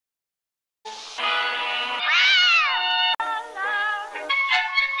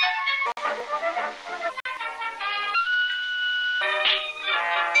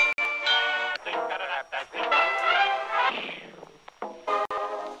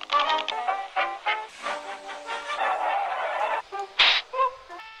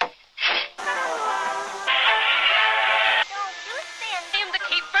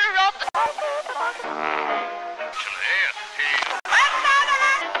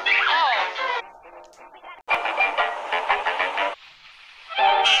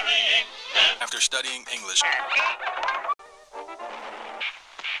We're studying English.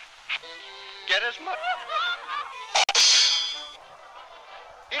 Get as much.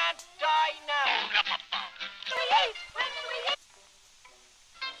 And die now.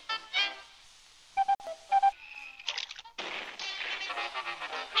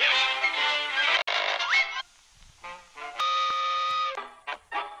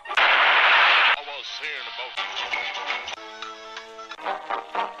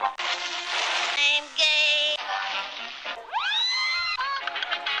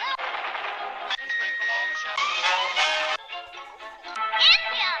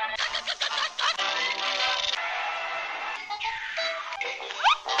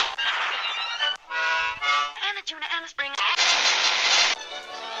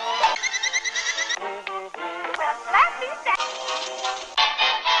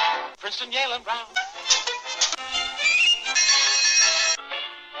 Princeton, Yale, and Brown.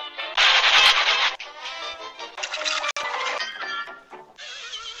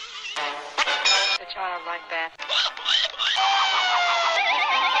 A child like that.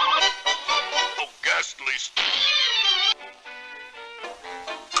 Oh, ghastly.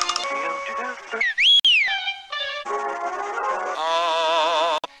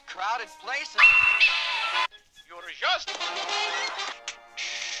 Crowded places. You're just.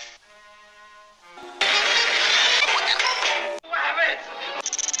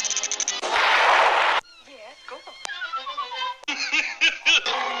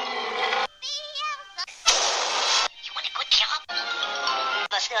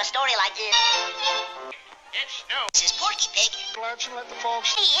 A story like this. It's no. This is Porky Pig. Glad you let the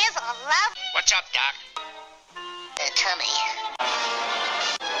folks. He is a love. What's up, Doc? Tummy.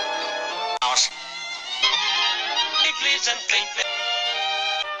 House. Please and clean.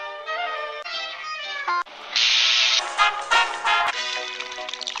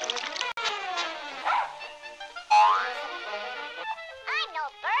 I'm no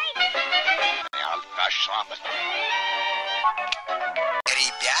bird.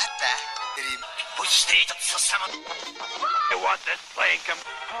 Ребята, Пусть встретятся со мной. You want this playing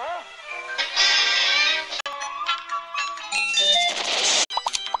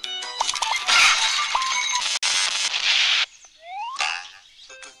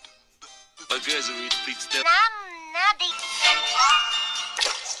показывает фикстеп. Нам надо...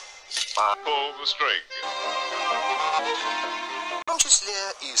 Pull the string. В том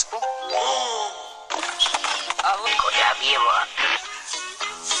числе и с А вы куда б его?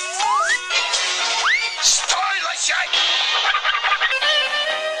 Стой, лосяй!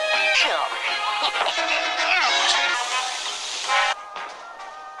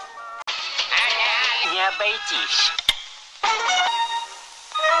 Не обойтись.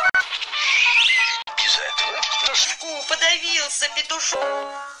 Без этого. Подавился петушок.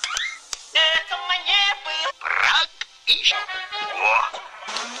 Это мне был. Брак еще. О!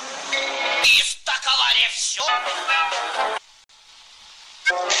 Из таковари все.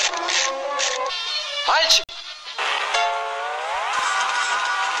 Мальчик!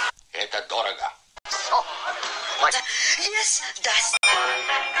 Это дорого. Вот. Yes, даст.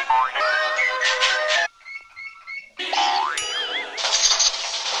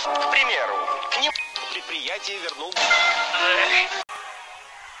 К примеру, к ним предприятие вернул.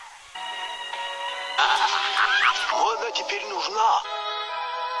 Она теперь нужна.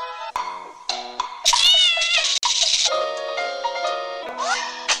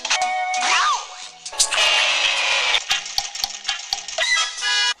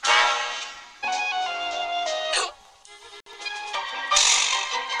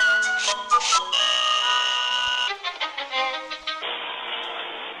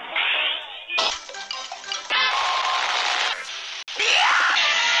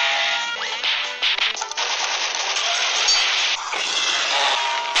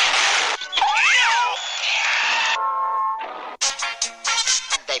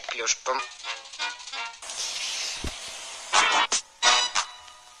 Дай плюшку.